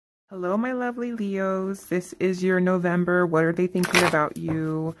Hello, my lovely Leos. This is your November. What are they thinking about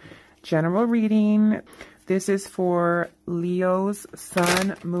you? General reading. This is for Leo's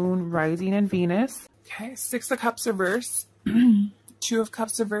Sun, Moon, Rising, and Venus. Okay, Six of Cups reverse. Two of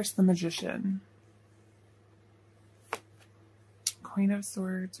Cups reverse, the Magician. Queen of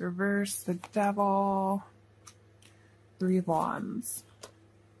Swords reverse, the Devil. Three of Wands.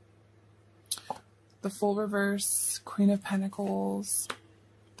 The Fool reverse, Queen of Pentacles.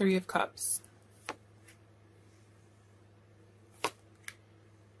 Three of Cups.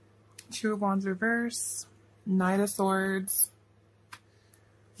 Two of Wands reverse. Knight of Swords.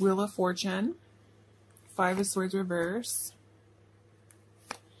 Wheel of Fortune. Five of Swords reverse.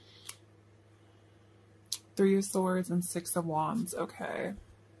 Three of Swords and Six of Wands. Okay.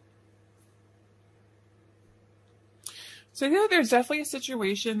 So I feel like there's definitely a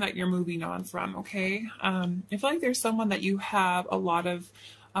situation that you're moving on from, okay? I feel like there's someone that you have a lot of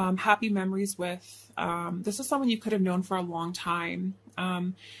happy memories with. This is someone you could have known for a long time.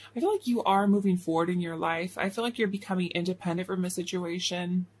 I feel like you are moving forward in your life. I feel like you're becoming independent from a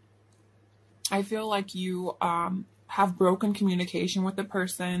situation. I feel like you have broken communication with the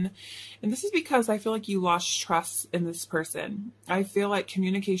person. And this is because I feel like you lost trust in this person. I feel like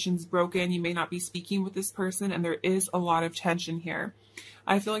communication's broken. You may not be speaking with this person, and there is a lot of tension here.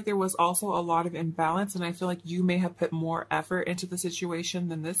 I feel like there was also a lot of imbalance, and I feel like you may have put more effort into the situation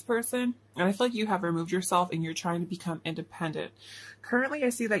than this person. And I feel like you have removed yourself and you're trying to become independent. Currently, I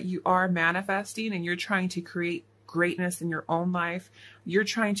see that you are manifesting and you're trying to create greatness in your own life. You're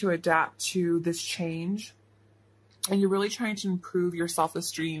trying to adapt to this change. And you're really trying to improve your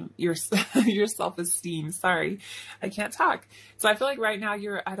self-esteem, your self-esteem. Sorry, I can't talk. So I feel like right now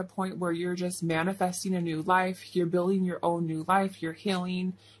you're at a point where you're just manifesting a new life. You're building your own new life. You're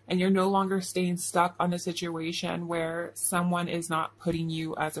healing, and you're no longer staying stuck on a situation where someone is not putting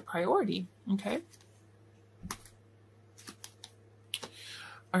you as a priority. Okay.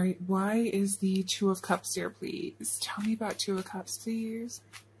 All right. Why is the Two of Cups here, please? Tell me about Two of Cups, please.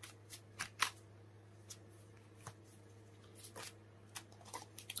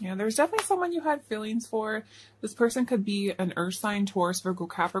 Yeah, there's definitely someone you had feelings for. This person could be an earth sign, Taurus, Virgo,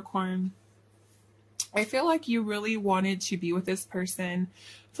 Capricorn. I feel like you really wanted to be with this person.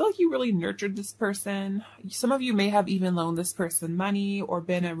 I feel like you really nurtured this person. Some of you may have even loaned this person money or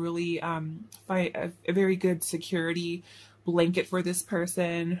been a really a very good security blanket for this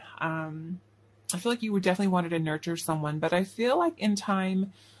person. I feel like you would definitely wanted to nurture someone, but I feel like in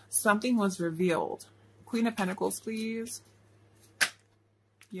time something was revealed. Queen of Pentacles, please.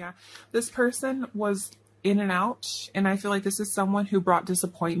 Yeah, this person was in and out, and I feel like this is someone who brought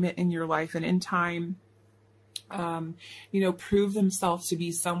disappointment in your life, and in time, proved themselves to be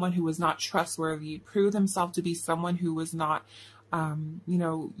someone who was not trustworthy, proved themselves to be someone who was not,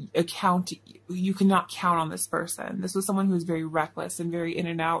 you cannot count on this person. This was someone who was very reckless and very in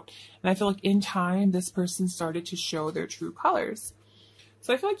and out, and I feel like in time, this person started to show their true colors.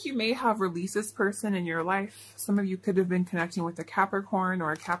 So I feel like you may have released this person in your life. Some of you could have been connecting with a Capricorn,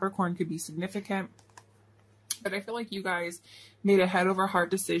 or a Capricorn could be significant. But I feel like you guys made a head over heart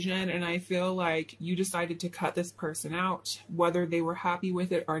decision, and I feel like you decided to cut this person out, whether they were happy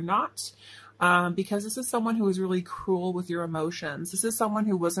with it or not. Because this is someone who was really cruel with your emotions. This is someone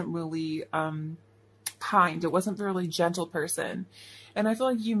who wasn't really kind. It wasn't a really gentle person. And I feel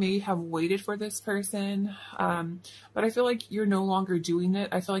like you may have waited for this person, but I feel like you're no longer doing it.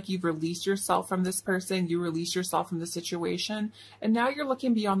 I feel like you've released yourself from this person. You released yourself from the situation, and now you're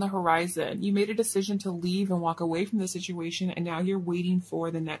looking beyond the horizon. You made a decision to leave and walk away from the situation, and now you're waiting for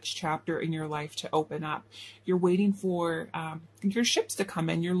the next chapter in your life to open up. You're waiting for your ships to come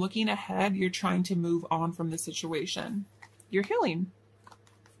in. You're looking ahead. You're trying to move on from the situation. You're healing.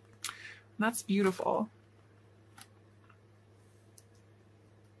 And that's beautiful.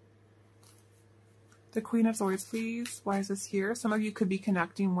 The Queen of Swords, please. Why is this here? Some of you could be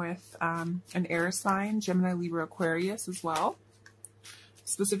connecting with an air sign, Gemini, Libra, Aquarius as well.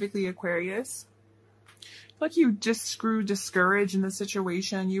 Specifically Aquarius. Like you just grew discouraged in the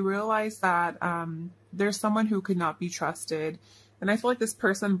situation. You realize that there's someone who could not be trusted. And I feel like this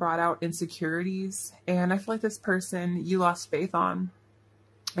person brought out insecurities. And I feel like this person you lost faith on.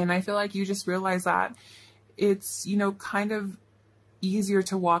 And I feel like you just realized that it's, kind of easier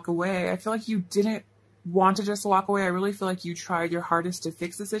to walk away. I feel like you didn't want to just walk away. I really feel like you tried your hardest to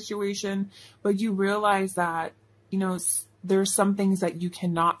fix the situation, but you realize that, there's some things that you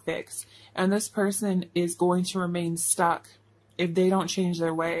cannot fix. And this person is going to remain stuck if they don't change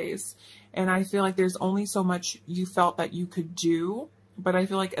their ways. And I feel like there's only so much you felt that you could do. But I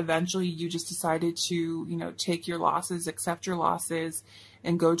feel like eventually you just decided to, take your losses, accept your losses,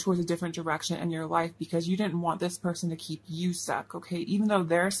 and go towards a different direction in your life because you didn't want this person to keep you stuck, okay? Even though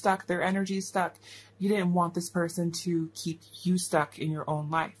they're stuck, their energy's stuck, you didn't want this person to keep you stuck in your own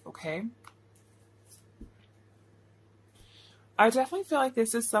life, okay? I definitely feel like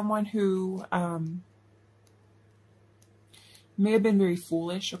this is someone who may have been very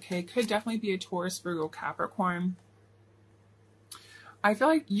foolish, okay? Could definitely be a Taurus, Virgo, Capricorn. I feel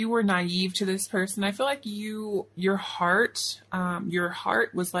like you were naive to this person. I feel like your heart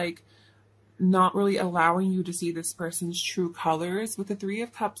was like not really allowing you to see this person's true colors. With the Three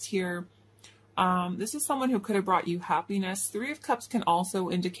of Cups here, this is someone who could have brought you happiness. Three of Cups can also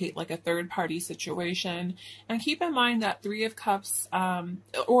indicate like a third-party situation. And keep in mind that Three of Cups,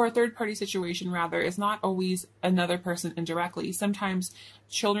 or a third-party situation rather, is not always another person indirectly. Sometimes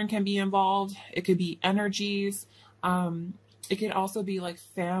children can be involved. It could be energies. It can also be like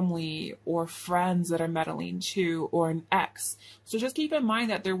family or friends that are meddling too, or an ex. So just keep in mind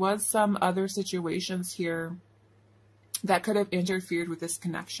that there was some other situations here that could have interfered with this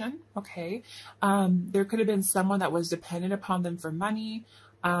connection, okay? There could have been someone that was dependent upon them for money.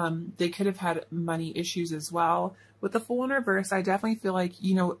 They could have had money issues as well. With the Fool in reverse, I definitely feel like,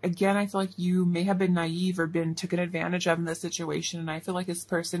 you know, again, I feel like you may have been naive or been taken advantage of in this situation. And I feel like this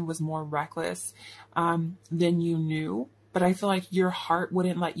person was more reckless than you knew. But I feel like your heart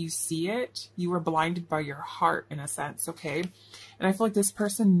wouldn't let you see it. You were blinded by your heart in a sense, okay? And I feel like this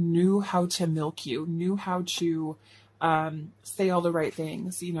person knew how to milk you, knew how to say all the right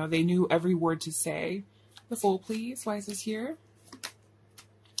things. You know, they knew every word to say. The Fool, please. Why is this here?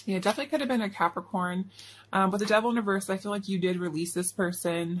 Yeah, definitely could have been a Capricorn. With the Devil in reverse, I feel like you did release this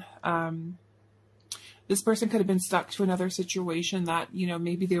person. This person could have been stuck to another situation that, you know,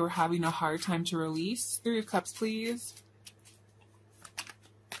 maybe they were having a hard time to release. Three of Cups, please.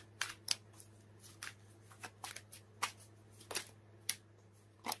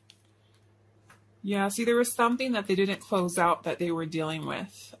 Yeah, see, there was something that they didn't close out that they were dealing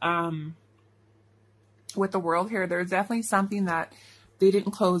with. With the World here, there's definitely something that they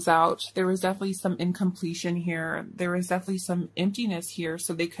didn't close out. There was definitely some incompletion here. There was definitely some emptiness here.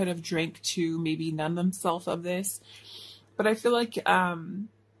 So they could have drank to maybe numb themselves of this. But I feel like it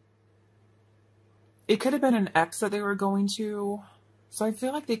could have been an ex that they were going to. So I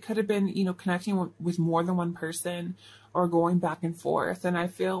feel like they could have been, you know, connecting with more than one person or going back and forth. And I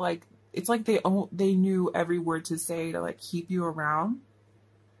feel like it's like they knew every word to say to like keep you around.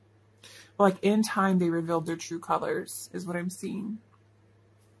 But like in time, they revealed their true colors is what I'm seeing.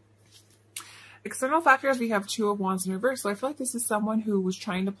 External factors, we have Two of Wands in reverse. So I feel like this is someone who was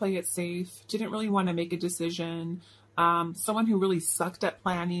trying to play it safe, didn't really want to make a decision. Someone who really sucked at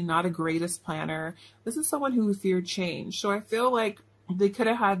planning, not a greatest planner. This is someone who feared change. So I feel like they could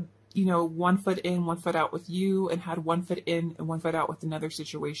have had, you know, 1 foot in, 1 foot out with you, and had 1 foot in and 1 foot out with another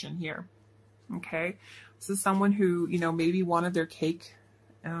situation here. Okay. This is someone who, you know, maybe wanted their cake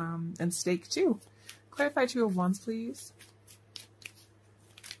and steak too. Clarify Two of Wands, please.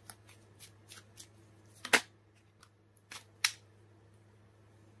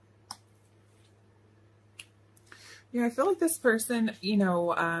 Yeah, I feel like this person, you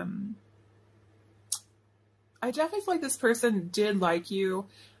know, I definitely feel like this person did like you.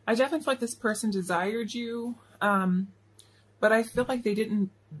 I definitely feel like this person desired you. But I feel like they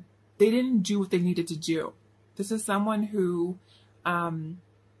didn't do what they needed to do. This is someone who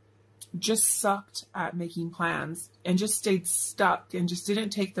just sucked at making plans and just stayed stuck and just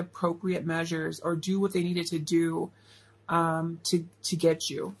didn't take the appropriate measures or do what they needed to do to get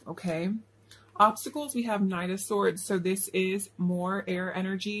you, okay? Obstacles, we have Knight of Swords. So this is more air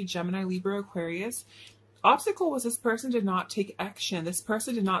energy, Gemini, Libra, Aquarius. Obstacle was this person did not take action. This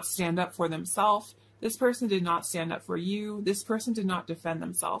person did not stand up for themselves. This person did not stand up for you. This person did not defend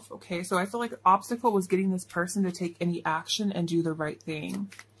themselves. Okay, so I feel like obstacle was getting this person to take any action and do the right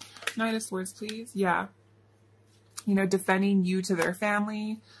thing. Knight of Swords, please. Yeah. You know, defending you to their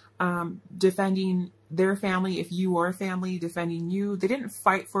family, defending their family if you are a family, defending you. They didn't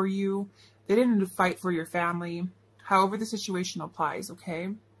fight for you. They didn't fight for your family. However the situation applies,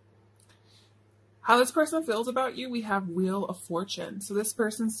 okay? How this person feels about you, we have Wheel of Fortune. So this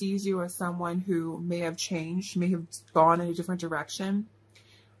person sees you as someone who may have changed, may have gone in a different direction.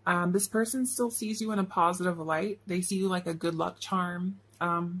 This person still sees you in a positive light. They see you like a good luck charm.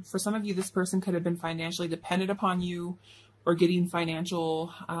 For some of you, this person could have been financially dependent upon you or getting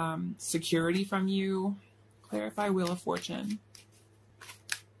financial security from you. Clarify Wheel of Fortune.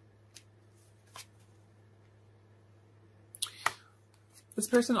 This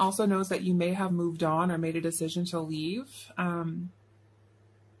person also knows that you may have moved on or made a decision to leave.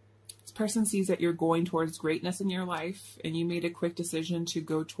 This person sees that you're going towards greatness in your life and you made a quick decision to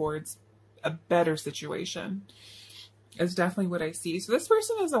go towards a better situation. Is definitely what I see. So this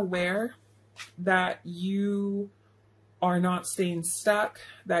person is aware that you are not staying stuck,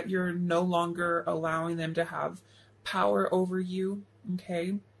 that you're no longer allowing them to have power over you,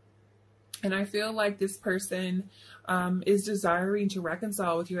 okay? And I feel like this person is desiring to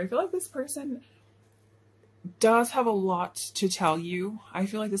reconcile with you. I feel like this person does have a lot to tell you. I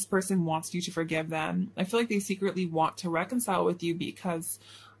feel like this person wants you to forgive them. I feel like they secretly want to reconcile with you because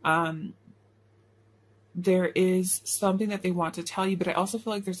there is something that they want to tell you, but I also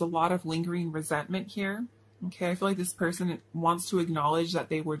feel like there's a lot of lingering resentment here. Okay, I feel like this person wants to acknowledge that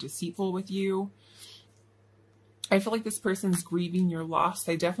they were deceitful with you. I feel like this person's grieving your loss.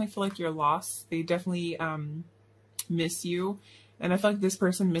 They definitely feel like you're lost. They definitely miss you. And I feel like this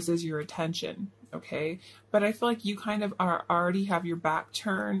person misses your attention. Okay, but I feel like you kind of already have your back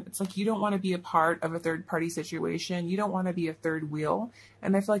turned. It's like you don't want to be a part of a third party situation. You don't want to be a third wheel.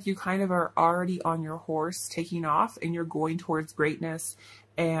 And I feel like you kind of are already on your horse taking off and you're going towards greatness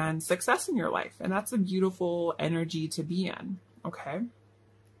and success in your life. And that's a beautiful energy to be in. Okay.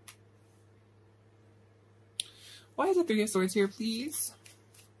 Why is the Three of Swords here, please?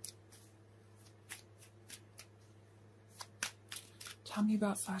 Tell me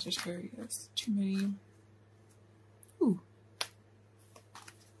about Sagittarius. Too many. Ooh.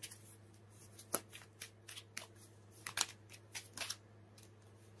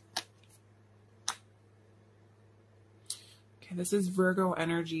 Okay, this is Virgo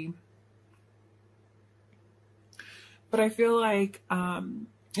energy. But I feel like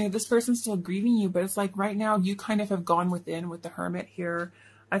you know, this person's still grieving you, but it's like right now you kind of have gone within with the Hermit here.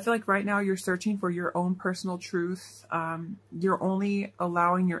 I feel like right now you're searching for your own personal truth. You're only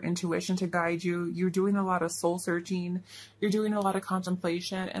allowing your intuition to guide you. You're doing a lot of soul searching. You're doing a lot of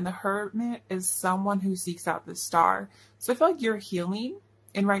contemplation. And the Hermit is someone who seeks out the star. So I feel like you're healing.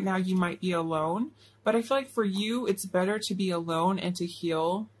 And right now you might be alone. But I feel like for you, it's better to be alone and to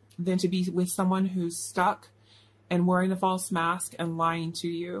heal than to be with someone who's stuck and wearing a false mask and lying to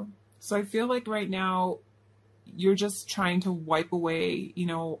you. So I feel like right now, you're just trying to wipe away, you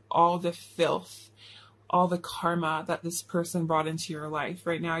know, all the filth, all the karma that this person brought into your life.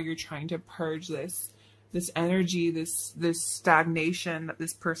 Right now, you're trying to purge this energy, this stagnation that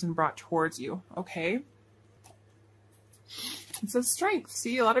this person brought towards you. Okay. It says strength.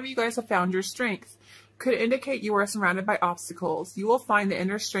 See, a lot of you guys have found your strength. Could indicate you are surrounded by obstacles. You will find the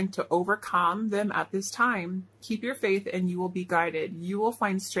inner strength to overcome them at this time. Keep your faith and you will be guided. You will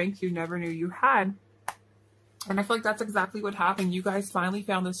find strength you never knew you had. And I feel like that's exactly what happened. You guys finally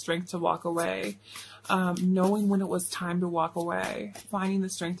found the strength to walk away, knowing when it was time to walk away, finding the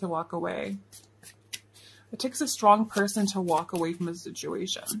strength to walk away. It takes a strong person to walk away from a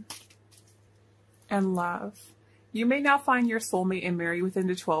situation. And love. You may now find your soulmate and marry within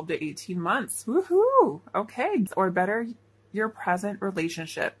the 12 to 18 months. Woohoo! Okay. Or better, your present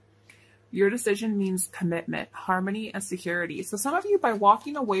relationship. Your decision means commitment, harmony, and security. So some of you, by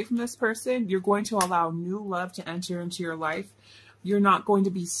walking away from this person, you're going to allow new love to enter into your life. You're not going to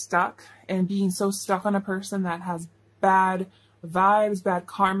be stuck and being so stuck on a person that has bad vibes, bad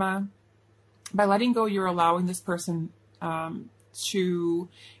karma. By letting go, you're allowing this person you're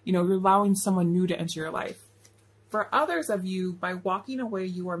allowing someone new to enter your life. For others of you, by walking away,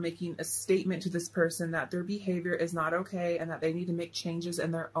 you are making a statement to this person that their behavior is not okay and that they need to make changes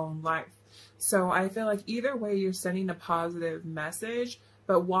in their own life. So I feel like either way, you're sending a positive message,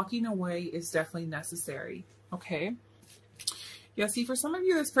 but walking away is definitely necessary. Okay. Yeah, see, for some of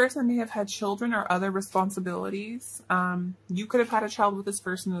you, this person may have had children or other responsibilities. You could have had a child with this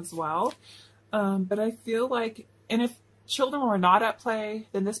person as well. But I feel like, and if children were not at play,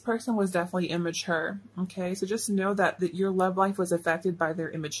 then this person was definitely immature. Okay, so just know that your love life was affected by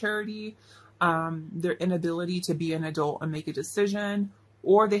their immaturity, their inability to be an adult and make a decision,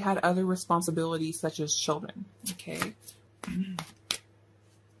 or they had other responsibilities such as children. Okay.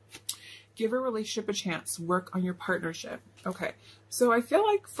 Give a relationship a chance. Work on your partnership. Okay. So I feel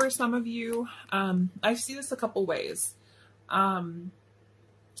like for some of you, I see this a couple ways.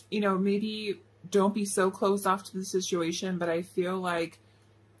 Maybe don't be so closed off to the situation, but I feel like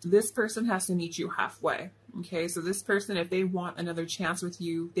this person has to meet you halfway. Okay. So this person, if they want another chance with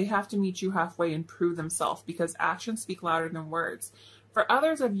you, they have to meet you halfway and prove themselves, because actions speak louder than words. For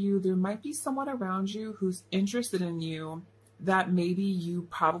others of you, there might be someone around you who's interested in you that maybe you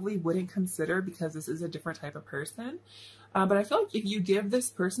probably wouldn't consider because this is a different type of person. But I feel like if you give this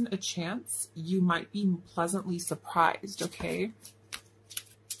person a chance, you might be pleasantly surprised, okay?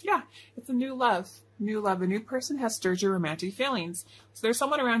 Yeah, it's a new love. New love. A new person has stirred your romantic feelings. So there's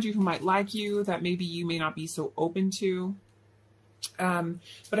someone around you who might like you that maybe you may not be so open to.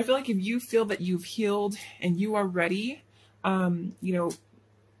 But I feel like if you feel that you've healed and you are ready, you know,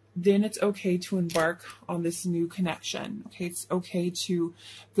 then it's okay to embark on this new connection. Okay, it's okay to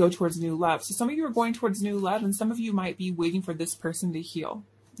go towards new love. So some of you are going towards new love, and some of you might be waiting for this person to heal.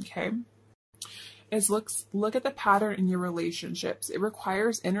 Okay, look at the pattern in your relationships. It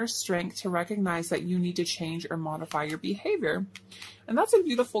requires inner strength to recognize that you need to change or modify your behavior. And that's a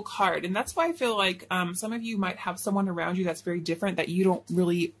beautiful card. And that's why I feel like some of you might have someone around you that's very different that you don't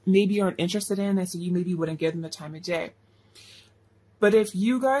really, maybe aren't interested in, and so you maybe wouldn't give them the time of day. But if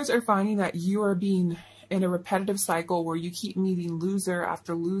you guys are finding that you are being in a repetitive cycle where you keep meeting loser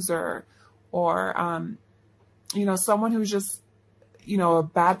after loser, or, you know, someone who's just, you know, a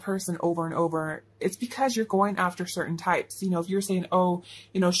bad person over and over, it's because you're going after certain types. You know, if you're saying, oh,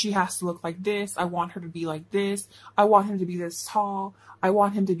 you know, she has to look like this, I want her to be like this, I want him to be this tall, I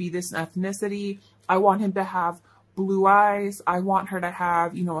want him to be this ethnicity, I want him to have blue eyes, I want her to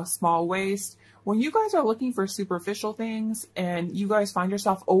have, you know, a small waist. When you guys are looking for superficial things and you guys find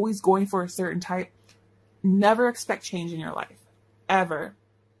yourself always going for a certain type, never expect change in your life, ever.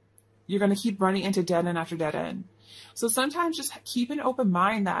 You're going to keep running into dead end after dead end. So sometimes just keep an open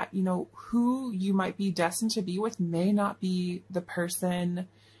mind that, you know, who you might be destined to be with may not be the person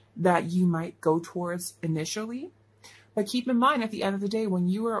that you might go towards initially. But keep in mind, at the end of the day, when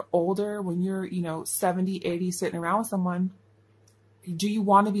you are older, when you're, you know, 70, 80, sitting around with someone, do you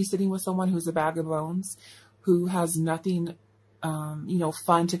want to be sitting with someone who's a bag of bones, who has nothing, you know,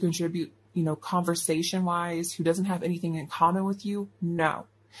 fun to contribute, you know, conversation wise, who doesn't have anything in common with you? No.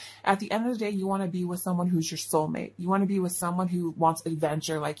 At the end of the day, you want to be with someone who's your soulmate. You want to be with someone who wants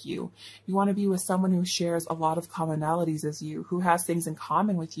adventure like you. You want to be with someone who shares a lot of commonalities as you, who has things in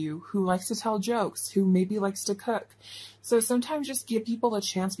common with you, who likes to tell jokes, who maybe likes to cook. So sometimes just give people a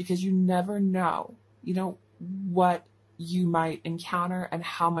chance, because you never know, you know, what you might encounter and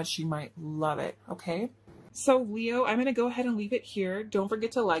how much you might love it. Okay. So Leo, I'm going to go ahead and leave it here. Don't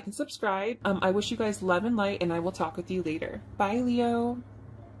forget to like and subscribe. I wish you guys love and light, and I will talk with you later. Bye, Leo.